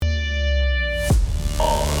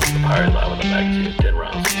firing line with a magazine of 10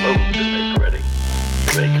 rounds loaded and make ready.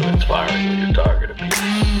 Your vehicle firing with your target appears.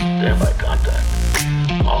 Stand by contact.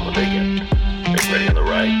 On the big end. Make ready on the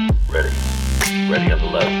right. Ready. Ready on the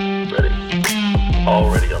left. Ready.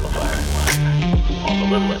 All ready on the firing line. On the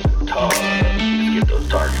little end. Get those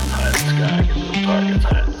targets high in the sky. Get those targets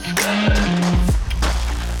high in the sky.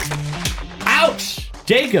 Ouch!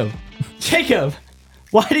 Jacob,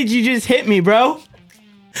 why did you just hit me, bro?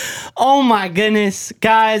 Oh my goodness.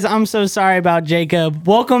 Guys, I'm so sorry about Jacob.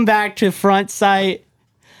 Welcome back to Front Sight.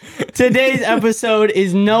 Today's episode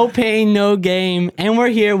is No Pain, No Game, and we're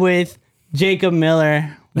here with Jacob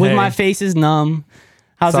Miller. With my face is numb.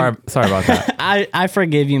 Sorry about that. I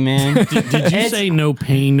forgive you, man. Did you say no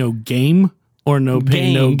pain, no game? Or no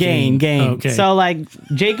pain, no gain? Gain. Okay. So, like,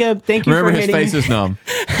 Jacob, thank you Remember, for his hitting face me. is numb.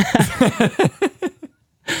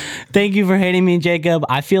 Thank you for hitting me, Jacob.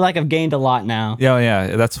 I feel like I've gained a lot now.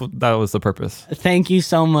 Yeah. That was the purpose. Thank you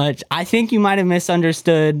so much. I think you might have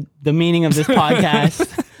misunderstood the meaning of this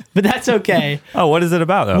podcast, but that's okay. Oh, what is it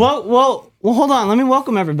about though? Well, hold on. Let me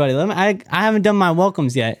welcome everybody. I haven't done my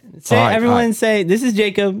welcomes yet. Say, All right, everyone all right. say, this is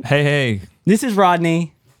Jacob. Hey. This is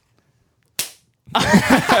Rodney.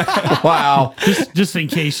 Wow. just in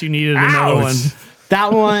case you needed another one.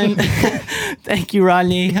 That one. Thank you,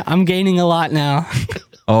 Rodney. I'm gaining a lot now.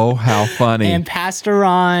 Oh, how funny. And Pastor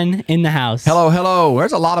Ron in the house. Hello.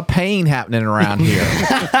 There's a lot of pain happening around here.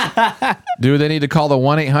 Do they need to call the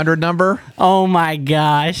 1-800 number? Oh my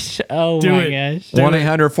gosh. Oh Do my it. gosh.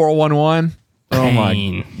 1-800-411? Oh my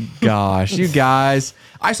Pain. gosh. You guys.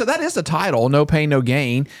 So that is the title, No Pain, No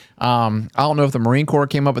Gain. I don't know if the Marine Corps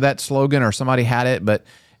came up with that slogan or somebody had it, but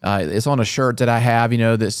it's on a shirt that I have,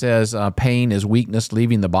 that says pain is weakness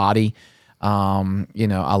leaving the body.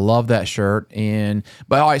 I love that shirt.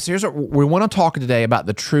 But all right, so here's what we want to talk today about: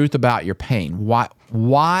 the truth about your pain.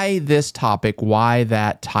 Why this topic? Why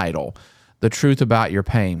that title? The truth about your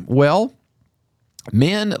pain. Well,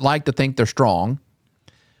 men like to think they're strong,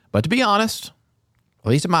 but to be honest, at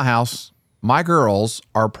least in my house, my girls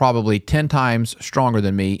are probably 10 times stronger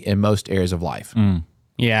than me in most areas of life.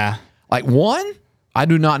 Yeah. Like, one, I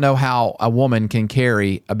do not know how a woman can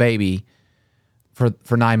carry a baby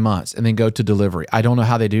for 9 months and then go to delivery. I don't know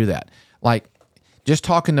how they do that. Like, just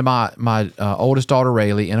talking to my oldest daughter,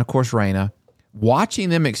 Rayleigh, and of course, Raina, watching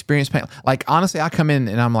them experience pain. Like, honestly, I come in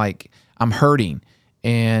and I'm like, I'm hurting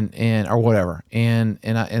and or whatever. And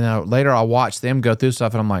later I'll watch them go through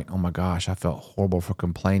stuff and I'm like, oh my gosh, I felt horrible for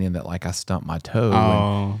complaining that like I stumped my toe.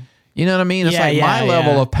 Oh. And, you know what I mean? It's my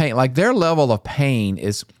level of pain, like their level of pain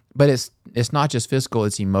is, but it's not just physical,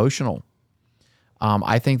 it's emotional.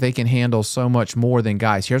 I think they can handle so much more than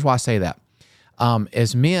guys. Here's why I say that.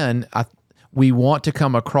 As men, we want to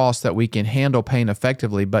come across that we can handle pain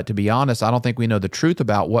effectively, but to be honest, I don't think we know the truth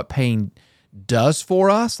about what pain does for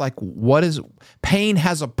us. Like, pain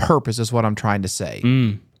has a purpose, is what I'm trying to say.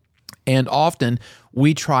 And often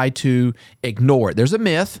we try to ignore it. There's a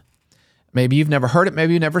myth. Maybe you've never heard it,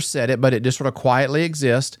 maybe you've never said it, but it just sort of quietly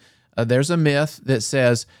exists. There's a myth that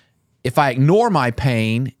says, if I ignore my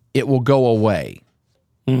pain, it will go away.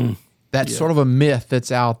 That's sort of a myth that's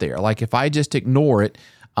out there. Like, if I just ignore it,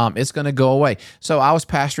 it's going to go away. So I was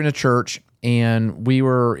pastoring a church, and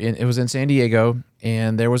it was in San Diego,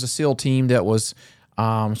 and there was a SEAL team that was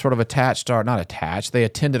sort of they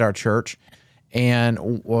attended our church, and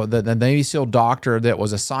the Navy SEAL doctor that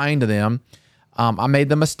was assigned to them, I made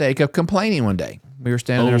the mistake of complaining one day. We were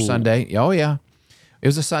standing there Sunday. Oh, yeah. It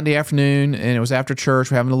was a Sunday afternoon, and it was after church.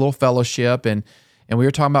 We're having a little fellowship, and we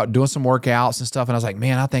were talking about doing some workouts and stuff, and I was like,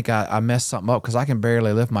 man, I think I messed something up because I can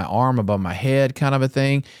barely lift my arm above my head, kind of a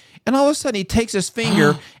thing. And all of a sudden, he takes his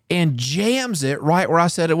finger and jams it right where I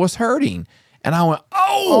said it was hurting. And I went,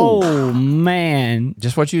 Oh, man.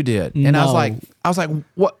 just what you did. And I was like,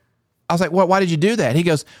 what? I was like, what? Why did you do that? He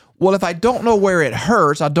goes, well, if I don't know where it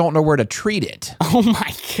hurts, I don't know where to treat it. Oh,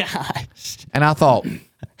 my gosh. And I thought,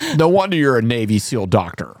 no wonder you're a Navy SEAL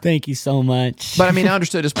doctor. Thank you so much. But I mean, I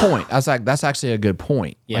understood his point. I was like, that's actually a good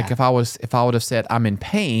point. Yeah. Like, if I would have said I'm in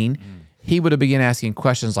pain, he would have begun asking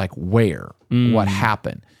questions like where, what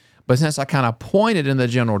happened. But since I kind of pointed in the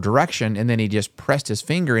general direction, and then he just pressed his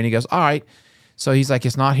finger and he goes, all right. So he's like,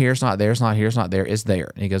 it's not here, it's not there, it's not here, it's not there, it's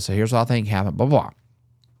there. And he goes, so here's what I think happened, blah, blah.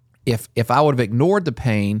 If I would have ignored the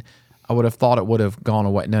pain, I would have thought it would have gone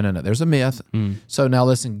away. No. There's a myth. So now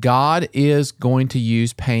listen, God is going to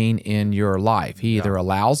use pain in your life. He either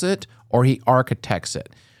allows it or he architects it.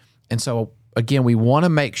 And so again, we want to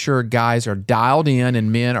make sure guys are dialed in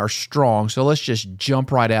and men are strong. So let's just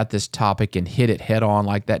jump right at this topic and hit it head on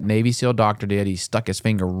like that Navy SEAL doctor did. He stuck his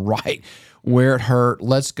finger right where it hurt.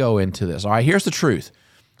 Let's go into this. All right, here's the truth.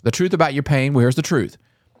 The truth about your pain, well, here's the truth.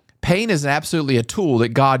 Pain is absolutely a tool that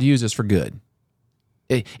God uses for good.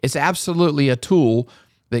 It's absolutely a tool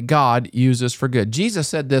that God uses for good. Jesus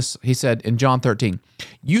said this, he said in John 13,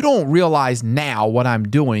 you don't realize now what I'm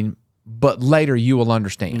doing, but later you will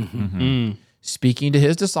understand. Speaking to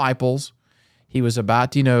his disciples, he was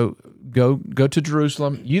about to, go to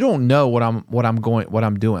Jerusalem. You don't know what I'm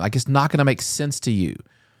doing. Like, it's not going to make sense to you,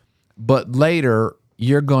 but later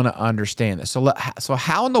you're going to understand this. So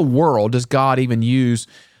how in the world does God even use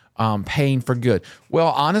pain for good? Well,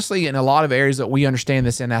 honestly, in a lot of areas that we understand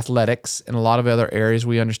this in athletics, in a lot of other areas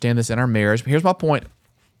we understand this in our marriage. But here's my point.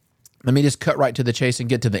 Let me just cut right to the chase and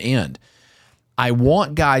get to the end. I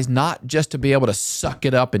want guys not just to be able to suck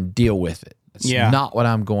it up and deal with it. That's not what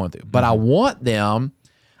I'm going through. But I want them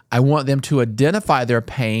to identify their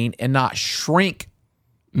pain and not shrink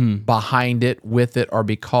behind it, with it, or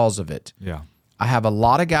because of it. Yeah. I have a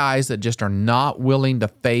lot of guys that just are not willing to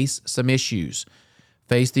face some issues.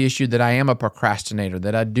 Face the issue that I am a procrastinator,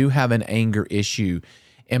 that I do have an anger issue.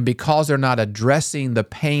 And because they're not addressing the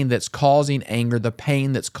pain that's causing anger, the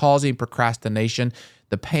pain that's causing procrastination,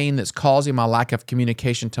 the pain that's causing my lack of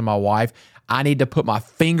communication to my wife, I need to put my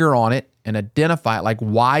finger on it and identify it. Like,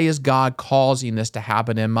 why is God causing this to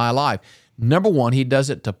happen in my life? Number one, he does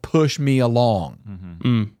it to push me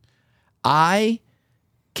along. I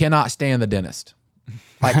cannot stand the dentist.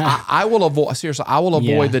 Like, I will avoid, seriously, I will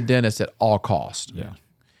avoid the dentist at all costs. Yeah.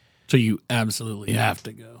 So you absolutely have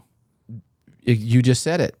to go. You just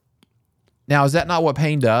said it. Now, is that not what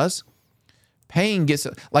pain does? Pain gets,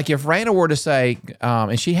 like, if Raina were to say,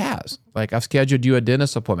 and she has, like, I've scheduled you a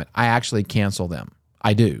dentist appointment, I actually cancel them.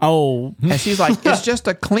 I do. Oh. And she's like, it's just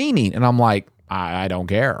a cleaning. And I'm like, I don't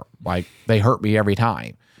care. Like, they hurt me every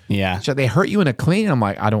time. Yeah. So they hurt you in a cleaning? I'm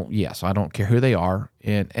like, I don't care who they are.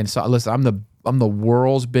 And so, listen, I'm the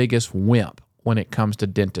world's biggest wimp when it comes to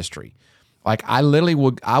dentistry. Like,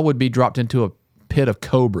 I would be dropped into a pit of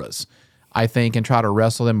cobras, I think, and try to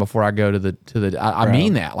wrestle them before I go to the. I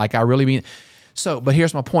mean that. Like, I really mean. So, but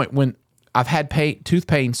here's my point. When I've had tooth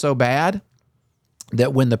pain so bad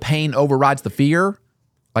that when the pain overrides the fear,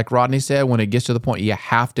 like Rodney said, when it gets to the point you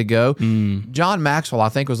have to go. John Maxwell, I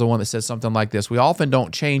think, was the one that said something like this: we often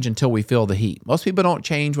don't change until we feel the heat. Most people don't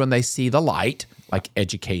change when they see the light, like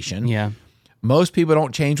education. Yeah. Most people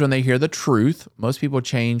don't change when they hear the truth. Most people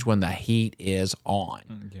change when the heat is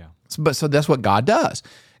on. Yeah. So that's what God does.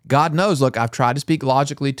 God knows, look, I've tried to speak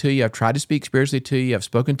logically to you. I've tried to speak spiritually to you. I've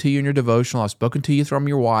spoken to you in your devotional. I've spoken to you from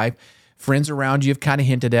your wife. Friends around you have kind of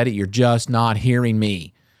hinted at it. You're just not hearing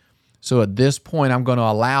me. So at this point, I'm going to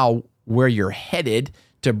allow where you're headed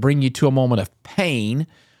to bring you to a moment of pain.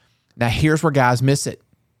 Now, here's where guys miss it.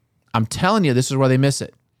 I'm telling you, this is where they miss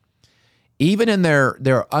it. Even in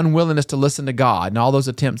their unwillingness to listen to God and all those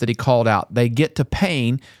attempts that he called out, they get to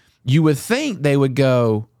pain. You would think they would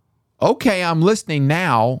go, okay, I'm listening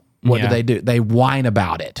now. What do? They whine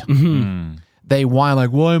about it. They whine like,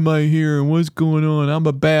 why am I here? And what's going on? I'm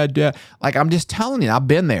a bad dad. Like, I'm just telling you, I've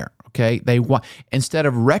been there. Okay, instead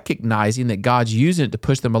of recognizing that God's using it to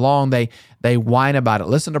push them along, they whine about it.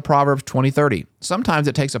 Listen to Proverbs 20:30. Sometimes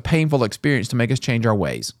it takes a painful experience to make us change our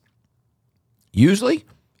ways. Usually,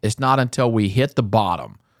 it's not until we hit the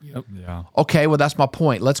bottom. Yep. Yeah. Okay, well, that's my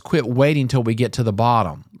point. Let's quit waiting till we get to the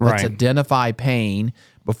bottom. Let's Right. identify pain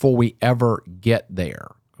before we ever get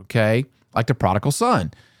there. Okay, like the prodigal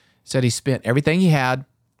son said, he spent everything he had.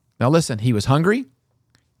 Now, listen, he was hungry.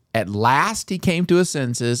 At last, he came to his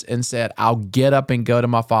senses and said, I'll get up and go to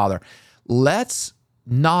my father. Let's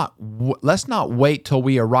not wait till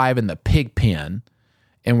we arrive in the pig pen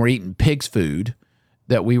and we're eating pig's food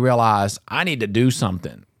that we realize I need to do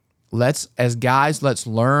something. As guys, let's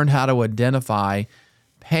learn how to identify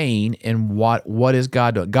pain and what is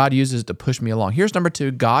God doing. God uses it to push me along. Here's number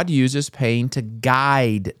 2. God uses pain to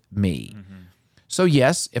guide me. So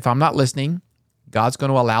yes, if I'm not listening, God's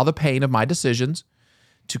going to allow the pain of my decisions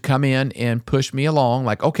to come in and push me along,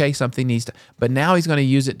 like, okay, something needs to, but now he's going to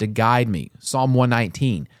use it to guide me. Psalm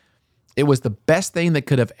 119. It was the best thing that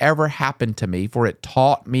could have ever happened to me, for it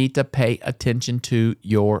taught me to pay attention to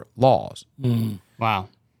your laws. Wow.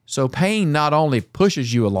 So pain not only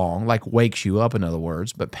pushes you along, like wakes you up, in other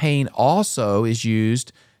words, but pain also is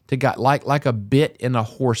used to guide, like a bit in a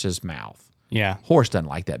horse's mouth. Yeah. Horse doesn't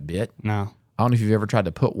like that bit. No. I don't know if you've ever tried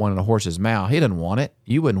to put one in a horse's mouth. He doesn't want it.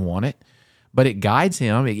 You wouldn't want it. But it guides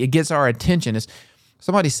him. It gets our attention.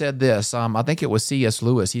 Somebody said this. I think it was C.S.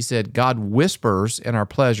 Lewis. He said, God whispers in our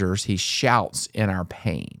pleasures. He shouts in our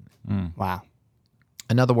pain. Wow.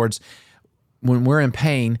 In other words, when we're in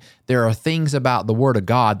pain, there are things about the Word of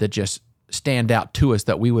God that just stand out to us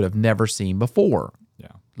that we would have never seen before.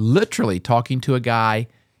 Yeah. Literally talking to a guy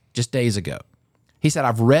just days ago. He said,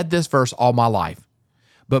 I've read this verse all my life,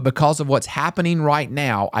 but because of what's happening right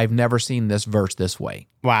now, I've never seen this verse this way.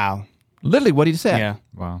 Wow. Literally what he said. Yeah.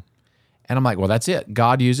 Wow. And I'm like, well, that's it.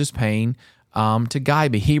 God uses pain to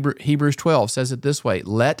guide me. Hebrews 12 says it this way: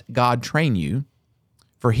 let God train you,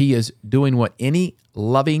 for he is doing what any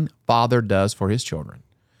loving father does for his children.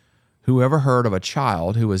 Whoever heard of a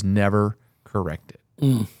child who was never corrected?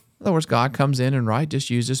 In other words, God comes in and just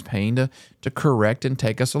uses pain to correct and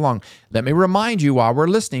take us along. Let me remind you while we're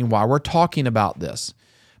listening, while we're talking about this,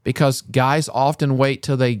 because guys often wait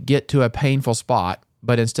till they get to a painful spot,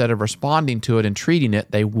 but instead of responding to it and treating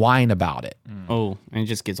it, they whine about it. Oh, and it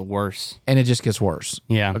just gets worse. And it just gets worse.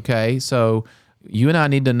 Yeah. Okay, so you and I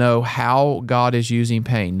need to know how God is using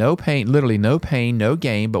pain. No pain, literally no pain, no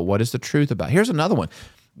gain, but what is the truth about it? Here's another one.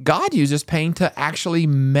 God uses pain to actually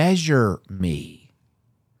measure me.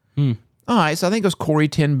 All right, so I think it was Corrie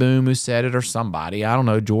ten Boom who said it, or somebody, I don't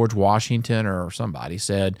know, George Washington or somebody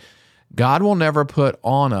said, God will never put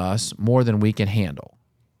on us more than we can handle.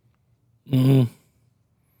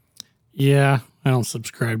 Yeah, I don't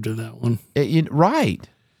subscribe to that one.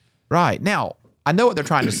 Right. Now, I know what they're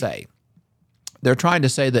trying to say. They're trying to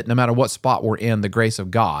say that no matter what spot we're in, the grace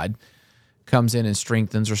of God comes in and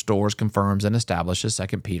strengthens, restores, confirms, and establishes. 2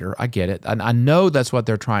 Peter. I get it. And I know that's what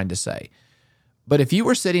they're trying to say. But if you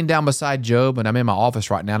were sitting down beside Job, and I'm in my office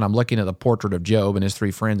right now, and I'm looking at the portrait of Job and his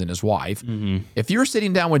 3 friends and his wife, if you were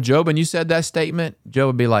sitting down with Job and you said that statement, Job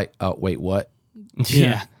would be like, oh, wait, what?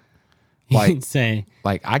 Yeah. Like, He'd say,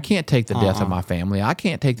 like, I can't take the death of my family. I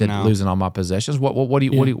can't take the losing all my possessions.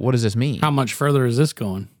 What does this mean? How much further is this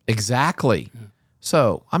going? Exactly.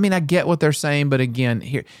 So, I mean, I get what they're saying, but again,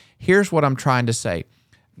 here's what I'm trying to say.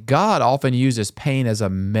 God often uses pain as a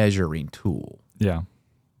measuring tool. Yeah.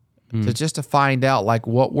 To find out like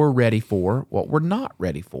what we're ready for, what we're not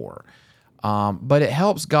ready for. But it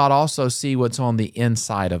helps God also see what's on the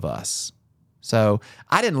inside of us. So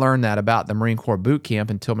I didn't learn that about the Marine Corps boot camp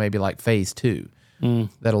until maybe like phase 2,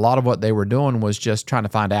 that a lot of what they were doing was just trying to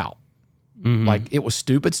find out. Like it was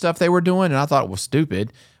stupid stuff they were doing, and I thought it was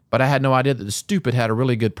stupid, but I had no idea that the stupid had a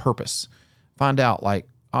really good purpose. Find out like,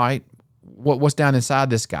 all right, what's down inside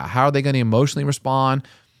this guy? How are they going to emotionally respond?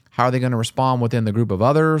 How are they going to respond within the group of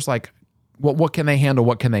others? Like, what can they handle?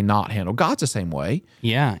 What can they not handle? God's the same way.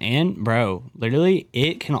 yeah. And bro, literally,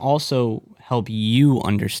 it can also help you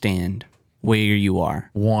understand where you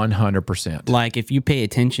are. 100%. Like if you pay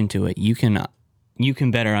attention to it, you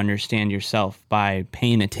can better understand yourself by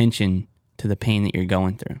paying attention to the pain that you're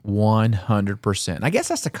going through. 100%. I guess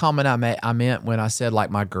that's the comment I meant when I said like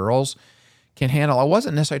my girls can handle. I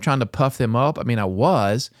wasn't necessarily trying to puff them up. I mean, I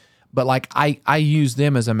was, but like I use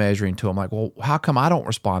them as a measuring tool. I'm like, well, how come I don't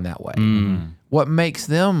respond that way? What makes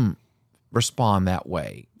them respond that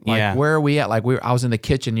way? Like where are we at? Like I was in the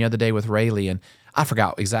kitchen the other day with Rayleigh, and I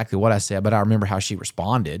forgot exactly what I said, but I remember how she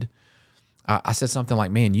responded. I said something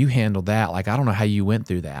like, man, you handled that. Like, I don't know how you went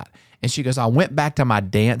through that. And she goes, I went back to my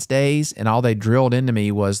dance days, and all they drilled into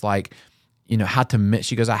me was like, you know, how to,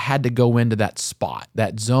 she goes, I had to go into that spot,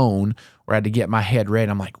 that zone where I had to get my head ready.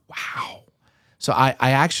 And I'm like, wow. So I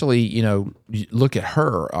actually, you know, look at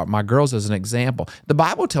her, my girls as an example. The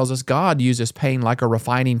Bible tells us God uses pain like a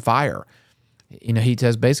refining fire. You know, he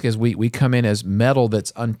says basically as we come in as metal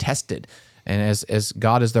that's untested, and as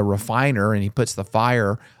God is the refiner and he puts the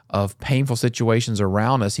fire of painful situations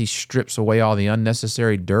around us, he strips away all the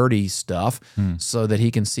unnecessary dirty stuff so that he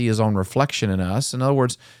can see his own reflection in us. In other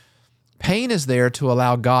words, pain is there to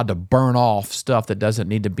allow God to burn off stuff that doesn't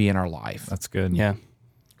need to be in our life. That's good. Yeah.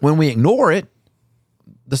 When we ignore it,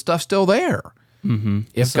 the stuff's still there.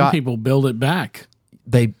 If Some people build it back.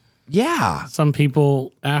 Some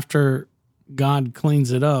people, after God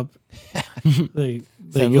cleans it up, they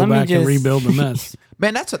go back and rebuild the mess.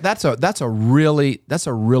 Man, that's a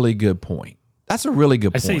really good point. That's a really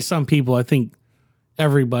good point. I say some people. I think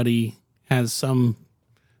everybody has some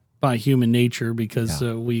by human nature, because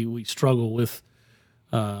we struggle with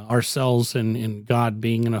ourselves and God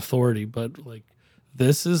being an authority. But like,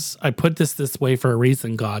 I put this way for a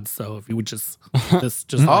reason, God. So if you would just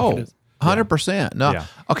 100%. No. Yeah.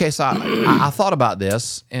 Okay, so I thought about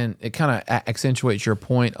this, and it kind of accentuates your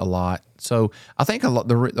point a lot. So I think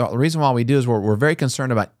the reason why we do is we're very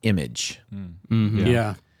concerned about image.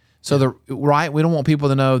 Yeah. So we don't want people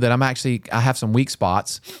to know that I have some weak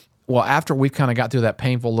spots. Well, after we've kind of got through that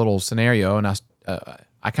painful little scenario, and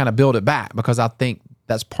I kind of build it back because I think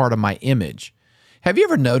that's part of my image. Have you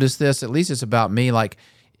ever noticed this? At least it's about me. Like,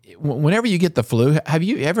 whenever you get the flu, have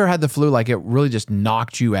you ever had the flu like it really just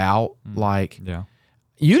knocked you out? Like,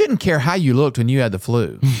 you didn't care how you looked when you had the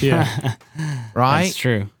flu. Yeah. Right? That's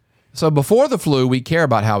true. So before the flu, we care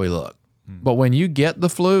about how we look. But when you get the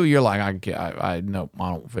flu, you're like, I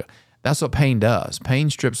don't feel. That's what pain does. Pain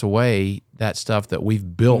strips away that stuff that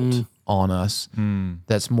we've built on us.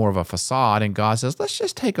 That's more of a facade. And God says, let's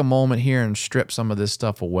just take a moment here and strip some of this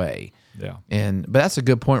stuff away. Yeah. But that's a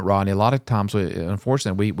good point, Rodney. A lot of times,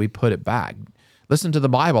 unfortunately, we put it back. Listen to the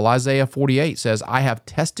Bible. Isaiah 48 says, I have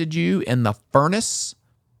tested you in the furnace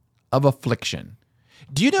of affliction.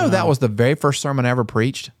 Do you know that was the very first sermon I ever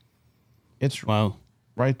preached? It's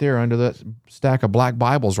right there under that stack of black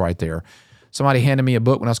Bibles right there. Somebody handed me a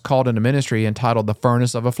book when I was called into ministry entitled The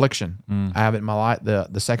Furnace of Affliction. I have it in my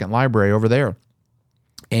the second library over there.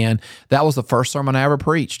 And that was the first sermon I ever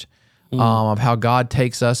preached of how God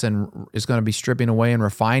takes us and is going to be stripping away and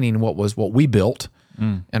refining what we built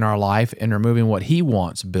in our life and removing what he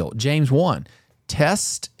wants built. James 1,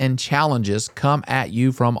 tests and challenges come at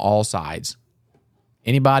you from all sides.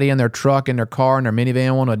 Anybody in their truck, in their car, in their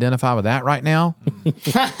minivan want to identify with that right now?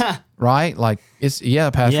 Right? Like,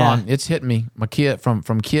 Pastor Ron, it's hitting me. My kid,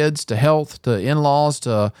 from kids to health to in-laws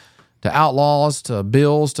to outlaws to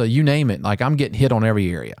bills to you name it. Like, I'm getting hit on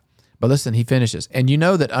every area. But listen, he finishes. And you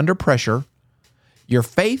know that under pressure, your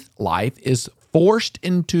faith life is forced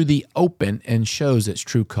into the open and shows its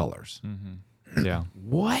true colors. Yeah.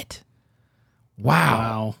 What?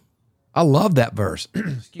 Wow. I love that verse.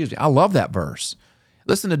 Excuse me. I love that verse.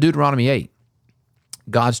 Listen to Deuteronomy 8.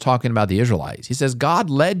 God's talking about the Israelites. He says, God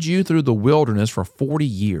led you through the wilderness for 40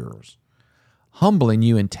 years, humbling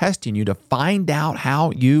you and testing you to find out how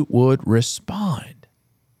you would respond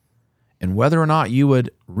and whether or not you would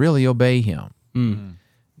really obey him.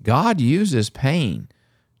 God uses pain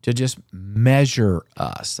to just measure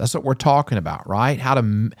us. That's what we're talking about, right? How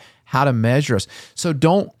to measure us. So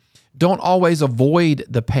don't always avoid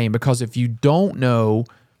the pain, because if you don't know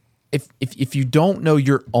if you don't know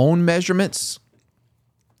your own measurements,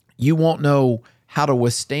 you won't know how to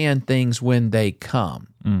withstand things when they come.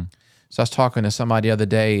 So I was talking to somebody the other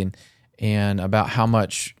day and about how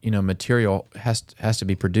much material has to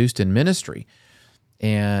be produced in ministry.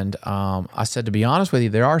 And I said, to be honest with you,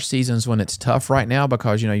 there are seasons when it's tough right now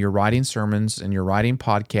because you're writing sermons and you're writing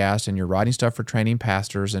podcasts and you're writing stuff for training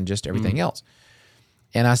pastors and just everything else.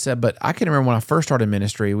 And I said, but I can remember when I first started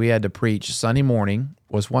ministry, we had to preach. Sunday morning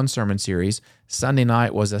was one sermon series. Sunday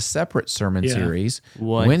night was a separate sermon series.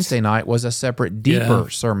 What? Wednesday night was a separate, deeper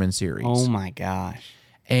sermon series. Oh, my gosh.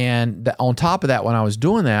 And on top of that, when I was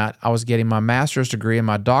doing that, I was getting my master's degree and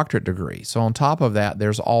my doctorate degree. So on top of that,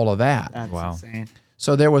 there's all of that. That's insane.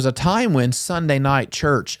 So there was a time when Sunday night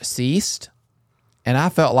church ceased, and I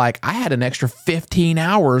felt like I had an extra 15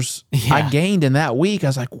 hours I gained in that week. I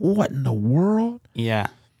was like, what in the world? Yeah.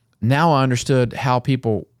 Now I understood how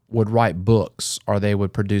people would write books or they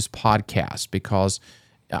would produce podcasts because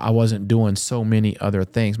I wasn't doing so many other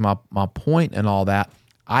things. My point and all that,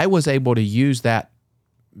 I was able to use that,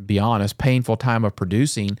 be honest, painful time of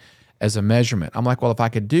producing as a measurement. I'm like, well, if I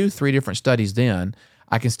could do 3 different studies then,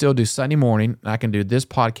 I can still do Sunday morning, I can do this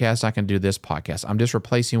podcast, I can do this podcast. I'm just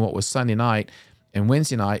replacing what was Sunday night and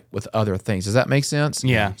Wednesday night with other things. Does that make sense?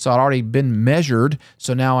 Yeah. So I'd already been measured,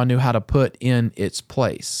 so now I knew how to put in its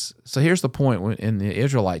place. So here's the point in the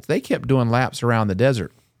Israelites. They kept doing laps around the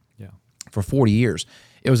desert for 40 years.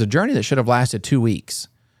 It was a journey that should have lasted 2 weeks.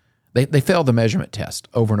 They failed the measurement test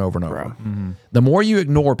over and over and over. The more you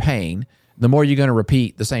ignore pain, the more you're going to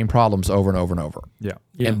repeat the same problems over and over and over. Yeah.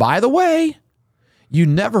 And by the way, you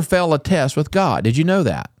never fail a test with God. Did you know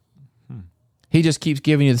that? He just keeps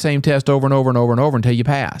giving you the same test over and over and over and over until you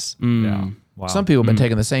pass. Yeah. Wow. Some people have been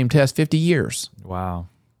taking the same test 50 years Wow.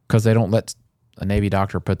 because they don't let a Navy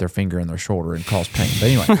doctor put their finger in their shoulder and cause pain. But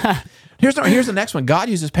anyway, here's the next one. God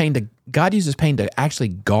uses pain to actually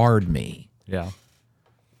guard me. Yeah.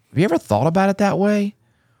 Have you ever thought about it that way?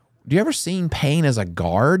 Do you ever seen pain as a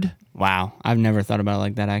guard? Wow. I've never thought about it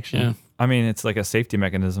like that, actually. Yeah. I mean, it's like a safety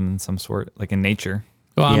mechanism in some sort, like in nature.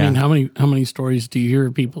 Well, I Yeah. mean, how many stories do you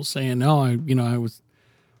hear people saying, "No, I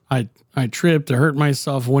tripped, I hurt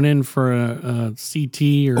myself, went in for a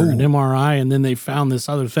CT or an MRI, and then they found this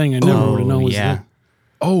other thing I never would have known was there."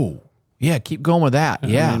 Oh, yeah. Keep going with that.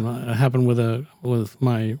 Yeah. I mean, it happened with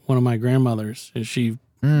one of my grandmothers, and she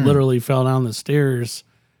literally fell down the stairs,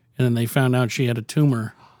 and then they found out she had a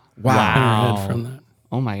tumor in her head from that.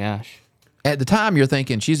 Oh, my gosh. At the time, you're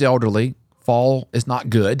thinking she's elderly. Fall is not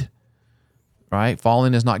good, right?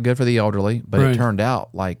 Falling is not good for the elderly. But it turned out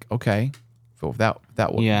like, okay, so that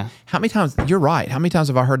was. Yeah. How many times? You're right. How many times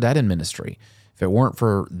have I heard that in ministry? If it weren't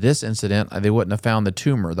for this incident, they wouldn't have found the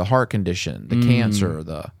tumor, the heart condition, the cancer,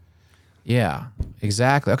 Yeah,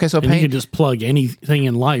 exactly. Okay, so And you can just plug anything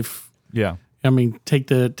in life. Yeah. I mean, take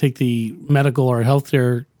the medical or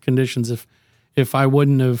healthcare conditions. If I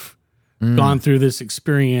wouldn't have gone through this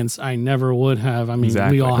experience, I never would have. I mean,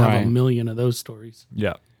 Exactly. we all have Right. a million of those stories.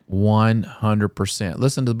 Yeah. 100%.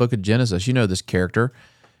 Listen to the book of Genesis. You know this character.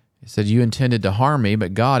 It said, you intended to harm me,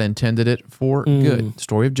 but God intended it for good.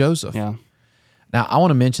 Story of Joseph. Yeah. Now, I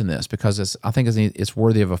want to mention this because I think it's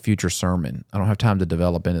worthy of a future sermon. I don't have time to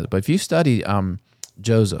develop into it. But if you study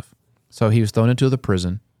Joseph, so he was thrown into the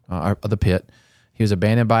prison, the pit. He was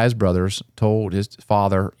abandoned by his brothers, told his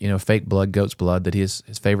father, fake blood, goat's blood, that his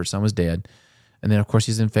favorite son was dead. And then, of course,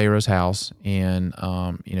 he's in Pharaoh's house, and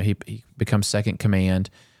he becomes second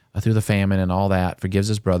command through the famine and all that, forgives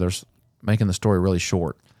his brothers, making the story really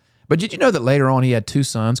short. But did you know that later on he had two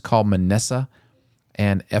sons called Manasseh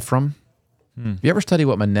and Ephraim? Have you ever studied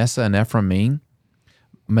what Manasseh and Ephraim mean?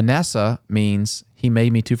 Manasseh means he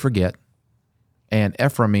made me to forget, and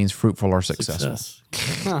Ephraim means fruitful or successful.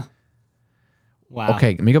 Success. Wow. Okay,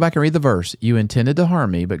 let me go back and read the verse. You intended to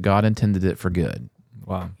harm me, but God intended it for good.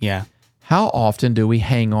 Wow. Yeah. How often do we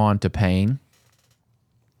hang on to pain?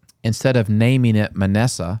 Instead of naming it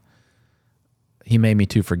Manasseh, he made me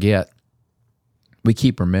to forget, we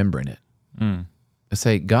keep remembering it. I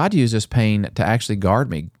say, God used this pain to actually guard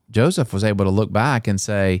me. Joseph was able to look back and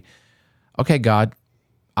say, okay, God,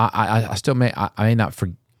 I still may not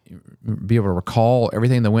be able to recall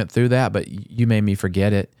everything that went through that, but you made me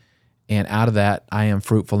forget it. And out of that, I am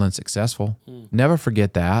fruitful and successful. Never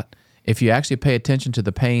forget that. If you actually pay attention to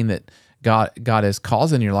the pain that God has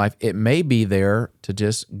caused in your life, it may be there to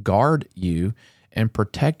just guard you and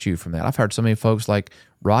protect you from that. I've heard so many folks like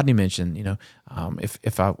Rodney mention,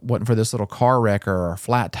 if I wasn't for this little car wreck or a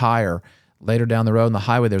flat tire, later down the road on the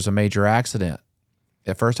highway, there's a major accident.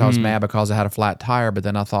 At first I was mad because I had a flat tire, but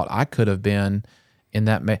then I thought I could have been in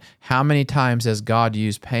that. How many times has God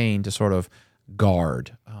used pain to sort of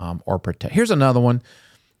guard or protect? Here's another one.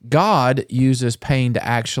 God uses pain to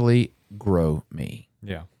actually grow me.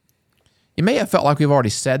 Yeah. You may have felt like we've already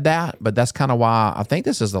said that, but that's kind of why I think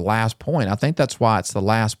this is the last point. I think that's why it's the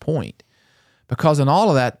last point. Because in all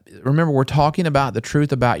of that, remember, we're talking about the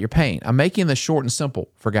truth about your pain. I'm making this short and simple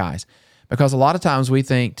for guys, because a lot of times we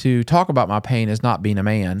think to talk about my pain is not being a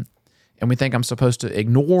man, and we think I'm supposed to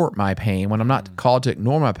ignore my pain. When I'm not called to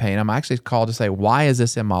ignore my pain, I'm actually called to say, why is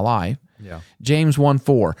this in my life? Yeah. James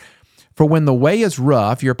 1:4, for when the way is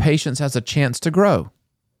rough, your patience has a chance to grow.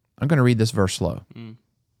 I'm going to read this verse slow.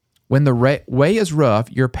 When the way is rough,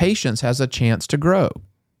 your patience has a chance to grow.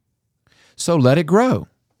 So let it grow.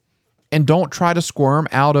 And don't try to squirm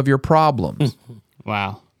out of your problems.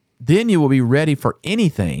 Wow. Then you will be ready for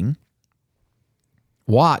anything.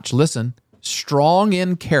 Watch, listen, strong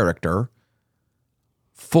in character,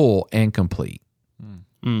 full and complete.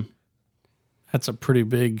 That's a pretty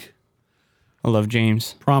big I love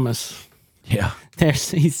James. promise. Yeah.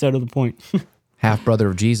 He's so to the point. Half brother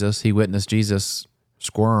of Jesus, he witnessed Jesus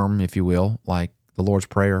squirm, if you will, like the Lord's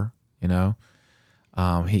Prayer,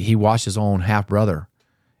 He watched his own half brother.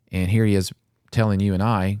 And here he is telling you and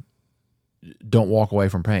I, don't walk away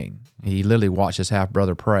from pain. He literally watched his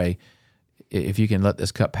half-brother pray, if you can let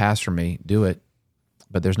this cup pass from me, do it.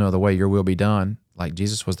 But there's no other way, your will be done. Like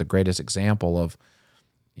Jesus was the greatest example of,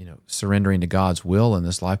 surrendering to God's will in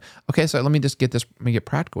this life. Okay, so let me get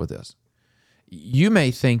practical with this. You may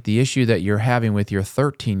think the issue that you're having with your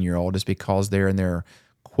 13-year-old is because they're in their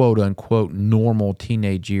quote-unquote normal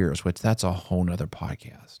teenage years, which that's a whole nother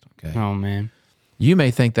podcast, okay? Oh, man. You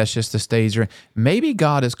may think that's just the stage you're in. Maybe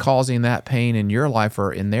God is causing that pain in your life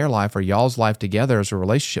or in their life or y'all's life together as a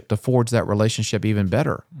relationship to forge that relationship even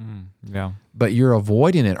better. Yeah. But you're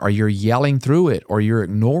avoiding it, or you're yelling through it, or you're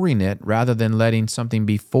ignoring it rather than letting something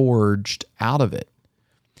be forged out of it.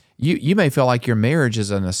 You may feel like your marriage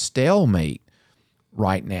is in a stalemate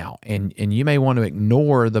right now, and you may want to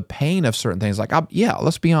ignore the pain of certain things. Like,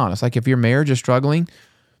 let's be honest. Like if your marriage is struggling,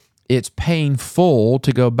 it's painful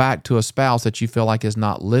to go back to a spouse that you feel like is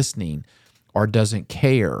not listening or doesn't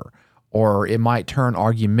care, or it might turn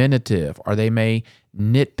argumentative, or they may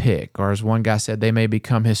nitpick, or as one guy said, they may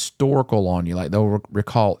become historical on you. Like they'll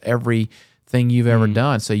recall everything you've ever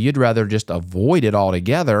done. So you'd rather just avoid it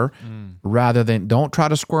altogether rather than don't try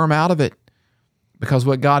to squirm out of it. Because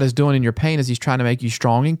what God is doing in your pain is he's trying to make you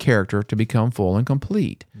strong in character to become full and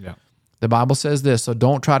complete. Yeah. The Bible says this, so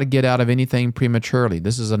don't try to get out of anything prematurely.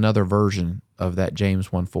 This is another version of that James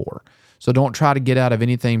 1:4. So don't try to get out of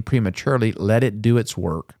anything prematurely. Let it do its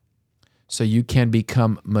work so you can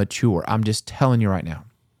become mature. I'm just telling you right now.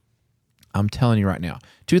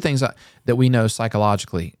 Two things that we know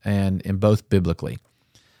psychologically and in both biblically.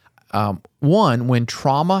 One, when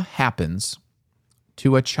trauma happens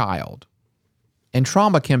to a child, and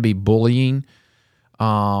trauma can be bullying,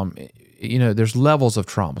 there's levels of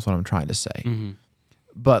trauma is what I'm trying to say.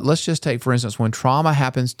 But let's just take, for instance, when trauma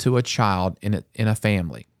happens to a child in a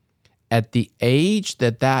family, at the age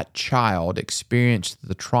that child experienced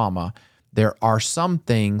the trauma, there are some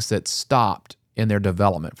things that stopped in their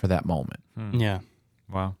development for that moment. Yeah.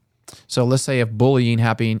 Wow. So let's say if bullying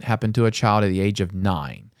happened to a child at the age of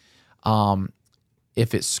 9,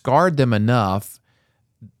 if it scarred them enough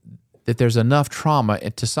that there's enough trauma,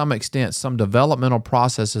 to some extent, some developmental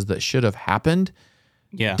processes that should have happened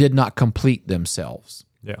did not complete themselves.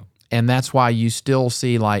 Yeah. And that's why you still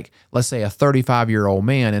see, like, let's say a 35-year-old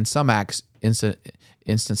man in some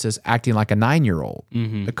instances acting like a 9-year-old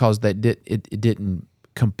because it didn't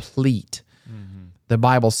complete. The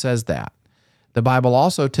Bible says that. The Bible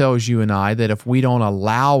also tells you and I that if we don't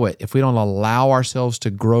allow it, if we don't allow ourselves to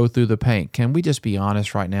grow through the pain, can we just be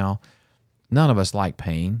honest right now? None of us like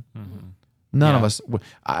pain. None of us.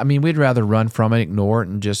 I mean, we'd rather run from it, ignore it,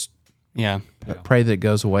 and just pray that it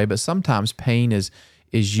goes away. But sometimes pain is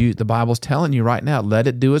you. The Bible's telling you right now, let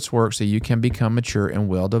it do its work so you can become mature and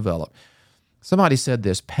well developed. Somebody said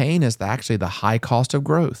this: pain is actually the high cost of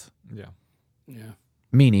growth. Yeah. Yeah.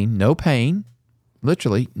 Meaning no pain,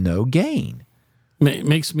 literally no gain. It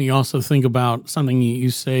makes me also think about something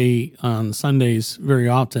you say on Sundays very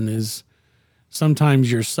often is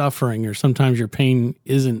sometimes your suffering or sometimes your pain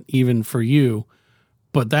isn't even for you,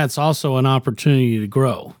 but that's also an opportunity to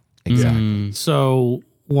grow. Exactly. So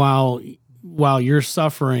while you're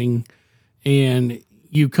suffering and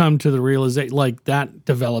you come to the realization, like, that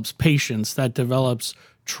develops patience, that develops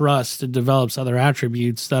trust, it develops other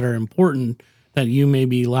attributes that are important that you may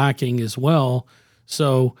be lacking as well.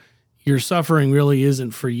 So your suffering really isn't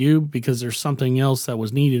for you because there's something else that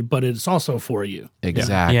was needed, but it's also for you.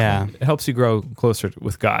 Exactly. Yeah. It helps you grow closer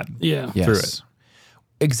with God. Yeah. Yes. Through it.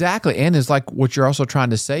 Exactly. And it's like what you're also trying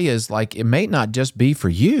to say is, like, it may not just be for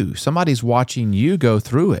you. Somebody's watching you go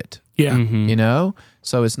through it. Yeah. You know?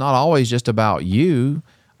 So it's not always just about you.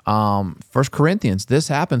 1 Corinthians, this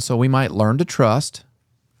happens so we might learn to trust,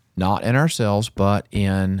 not in ourselves, but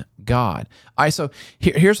in God. All right, so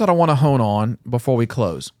here's what I want to hone on before we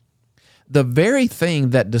close. The very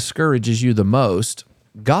thing that discourages you the most,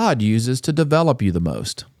 God uses to develop you the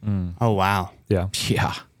most. Oh, wow. Yeah.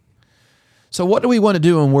 Yeah. So what do we want to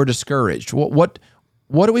do when we're discouraged? What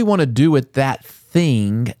do we want to do with that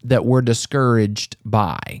thing that we're discouraged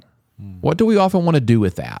by? What do we often want to do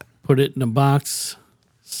with that? Put it in a box,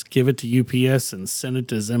 give it to UPS, and send it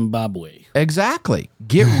to Zimbabwe. Exactly.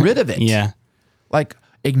 Get rid of it. Yeah. Like,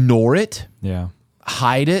 ignore it, Yeah.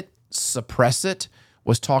 hide it, suppress it.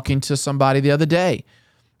 Was talking to somebody the other day,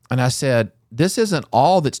 and I said, this isn't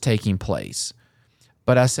all that's taking place.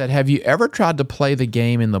 But I said, have you ever tried to play the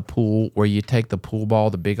game in the pool where you take the pool ball,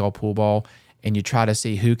 the big old pool ball, and you try to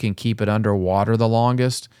see who can keep it underwater the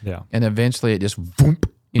longest? Yeah. And eventually it just, voomp,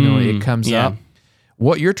 it comes up.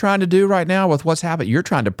 What you're trying to do right now with what's happened, you're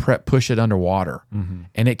trying to push it underwater,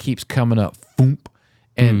 and it keeps coming up, voomp,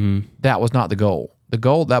 and that was not the goal. The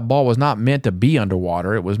goal, that ball was not meant to be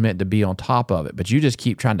underwater. It was meant to be on top of it, but you just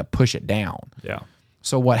keep trying to push it down. Yeah.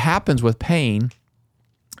 So what happens with pain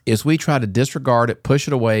is we try to disregard it, push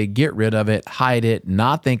it away, get rid of it, hide it,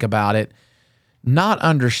 not think about it, not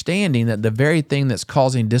understanding that the very thing that's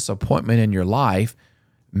causing disappointment in your life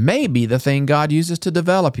may be the thing God uses to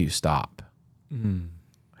develop you. Stop.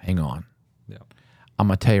 Hang on. Yeah. I'm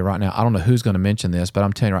going to tell you right now, I don't know who's going to mention this, but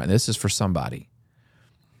I'm telling you right now, this is for somebody.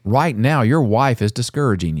 Right now, your wife is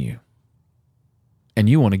discouraging you, and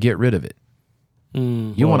you want to get rid of it.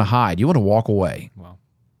 You want to hide. You want to walk away. Wow.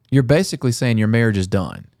 You're basically saying your marriage is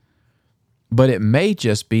done. But it may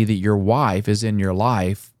just be that your wife is in your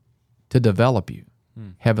life to develop you,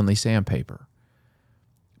 heavenly sandpaper.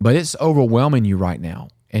 But it's overwhelming you right now,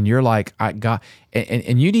 and you're like,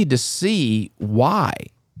 and you need to see why.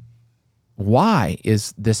 Why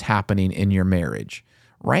is this happening in your marriage?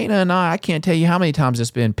 Raina and I can't tell you how many times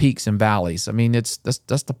it's been peaks and valleys. I mean, that's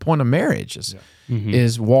the point of marriage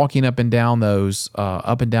is walking up and down those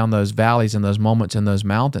valleys and those moments and those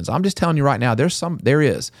mountains. I'm just telling you right now, there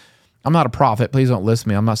is. I'm not a prophet. Please don't listen to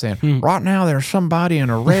me. I'm not saying right now there's somebody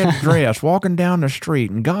in a red dress walking down the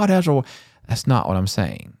street and God has a. That's not what I'm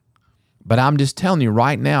saying. But I'm just telling you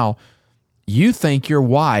right now, you think your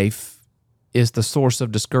wife is the source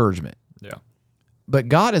of discouragement. Yeah. But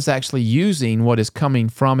God is actually using what is coming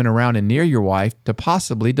from and around and near your wife to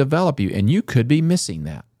possibly develop you, and you could be missing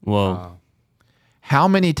that. Whoa. Wow. How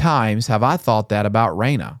many times have I thought that about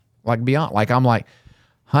Raina? I'm like,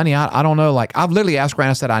 honey, I don't know. Like, I've literally asked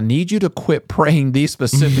Raina, I said, I need you to quit praying these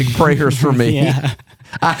specific prayers for me. Yeah.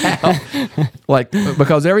 I have.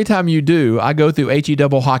 Because every time you do, I go through HE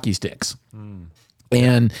double hockey sticks.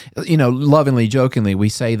 And, lovingly, jokingly, we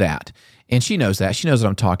say that. And she knows that. She knows what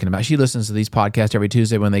I'm talking about. She listens to these podcasts every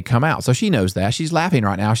Tuesday when they come out. So she knows that. She's laughing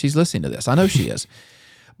right now. She's listening to this. I know she is.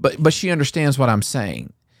 But she understands what I'm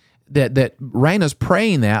saying. That Raina's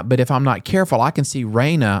praying that, but if I'm not careful, I can see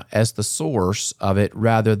Raina as the source of it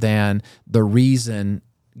rather than the reason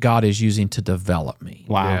God is using to develop me.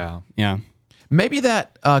 Wow. Yeah. Maybe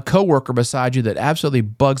that coworker beside you that absolutely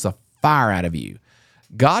bugs the fire out of you,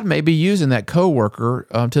 God may be using that coworker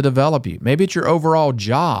to develop you. Maybe it's your overall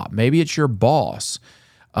job. Maybe it's your boss.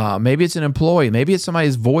 Maybe it's an employee. Maybe it's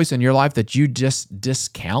somebody's voice in your life that you just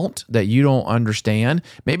discount, that you don't understand.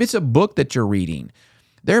 Maybe it's a book that you're reading.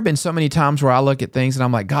 There have been so many times where I look at things and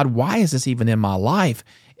I'm like, God, why is this even in my life?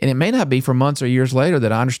 And it may not be for months or years later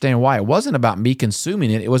that I understand why. It wasn't about me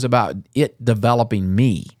consuming it. It was about it developing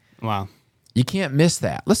me. Wow. You can't miss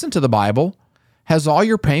that. Listen to the Bible. Has all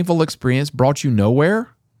your painful experience brought you nowhere?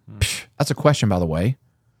 Psh, that's a question, by the way.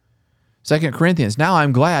 2 Corinthians, now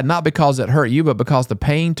I'm glad, not because it hurt you, but because the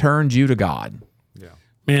pain turned you to God. Yeah.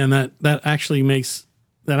 Man, that actually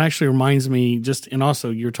reminds me just, and also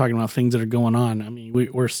you're talking about things that are going on. I mean,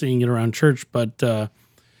 we're seeing it around church, but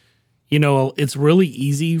it's really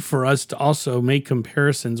easy for us to also make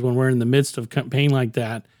comparisons when we're in the midst of pain like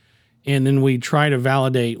that. And then we try to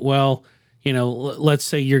validate, well, let's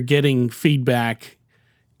say you're getting feedback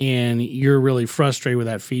and you're really frustrated with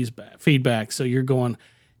that feedback. So you're going,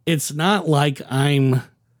 it's not like I'm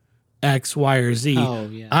X, Y, or Z. Oh,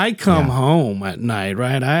 yeah. I come home at night,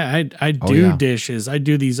 right? I do dishes. I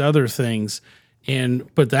do these other things.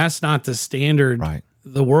 But that's not the standard. Right.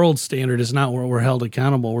 The world standard is not where we're held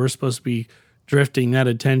accountable. We're supposed to be drifting that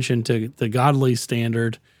attention to the godly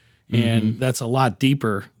standard. And that's a lot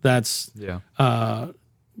deeper. That's,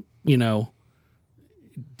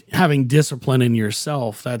 having discipline in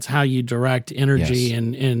yourself. That's how you direct energy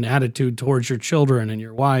and attitude towards your children and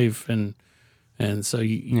your wife. And so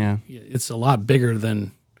it's a lot bigger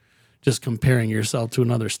than just comparing yourself to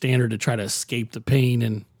another standard to try to escape the pain.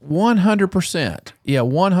 And 100%. Yeah,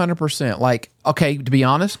 100%. Like, okay, to be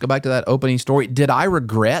honest, go back to that opening story. Did I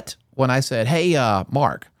regret when I said, hey,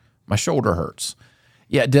 Mark, my shoulder hurts?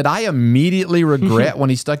 Yeah, did I immediately regret when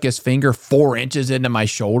he stuck his finger 4 inches into my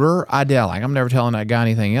shoulder? I did. Like, I'm never telling that guy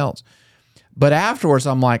anything else. But afterwards,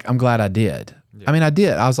 I'm like, I'm glad I did. Yeah. I mean, I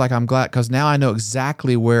did. I was like, I'm glad, because now I know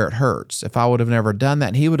exactly where it hurts. If I would have never done that,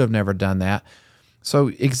 and he would have never done that. So,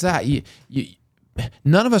 exactly.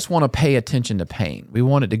 None of us want to pay attention to pain. We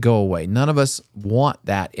want it to go away. None of us want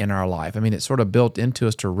that in our life. I mean, it's sort of built into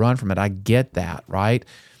us to run from it. I get that, right?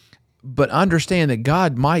 But understand that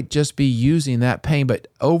God might just be using that pain. But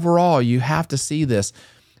overall, you have to see this.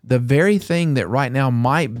 The very thing that right now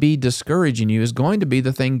might be discouraging you is going to be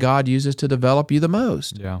the thing God uses to develop you the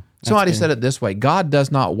most. Yeah. Somebody said it this way: God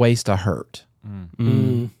does not waste a hurt.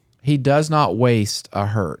 He does not waste a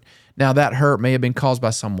hurt. Now, that hurt may have been caused by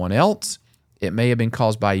someone else. It may have been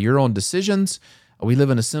caused by your own decisions. We live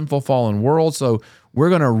in a sinful, fallen world, so we're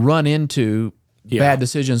going to run into bad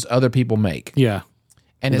decisions other people make. Yeah.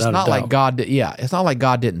 And it's not like God. It's not like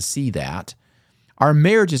God didn't see that. Our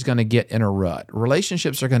marriage is going to get in a rut.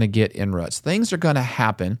 Relationships are going to get in ruts. Things are going to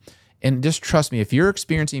happen. And just trust me, if you're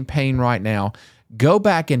experiencing pain right now, go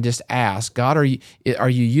back and just ask God: Are you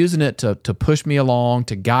using it to push me along,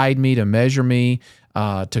 to guide me, to measure me,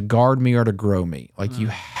 to guard me, or to grow me? Like you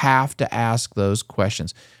have to ask those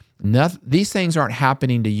questions. These things aren't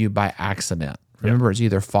happening to you by accident. Remember, it's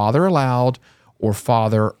either Father allowed or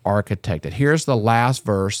Father architected. Here's the last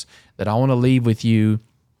verse that I want to leave with you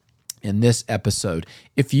in this episode.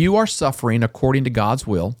 If you are suffering according to God's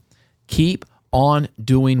will, keep on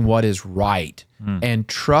doing what is right and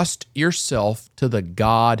trust yourself to the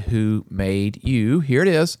God who made you. Here it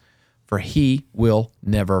is, for he will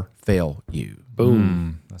never fail you.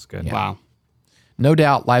 Boom. That's good. Yeah. Wow. No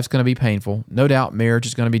doubt life's going to be painful. No doubt marriage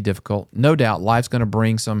is going to be difficult. No doubt life's going to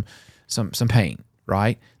bring some pain,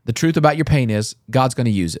 right? The truth about your pain is God's going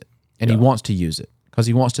to use it, and he wants to use it because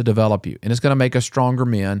he wants to develop you, and it's going to make us stronger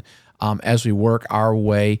men as we work our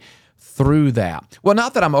way through that. Well,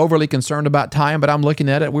 not that I'm overly concerned about time, but I'm looking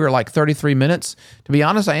at it. We're like 33 minutes. To be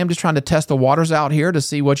honest, I am just trying to test the waters out here to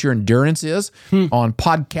see what your endurance is on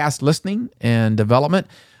podcast listening and development.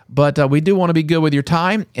 But we do want to be good with your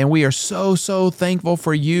time, and we are so, so thankful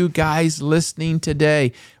for you guys listening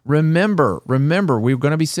today. Remember, we're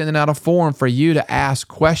going to be sending out a form for you to ask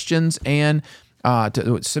questions and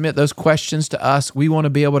to submit those questions to us. We want to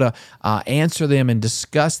be able to answer them and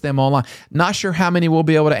discuss them online. Not sure how many we'll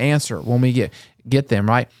be able to answer when we get them,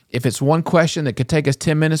 right? If it's one question that could take us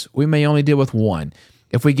 10 minutes, we may only deal with one.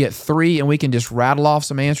 If we get 3 and we can just rattle off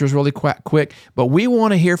some answers really quick, but we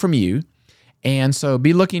want to hear from you. And so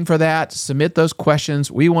be looking for that. Submit those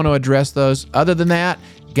questions. We want to address those. Other than that,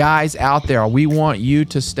 guys out there, we want you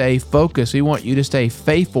to stay focused. We want you to stay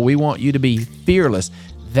faithful. We want you to be fearless.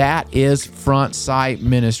 That is Front Sight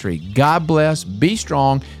Ministry. God bless. Be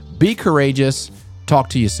strong. Be courageous. Talk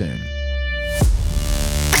to you soon.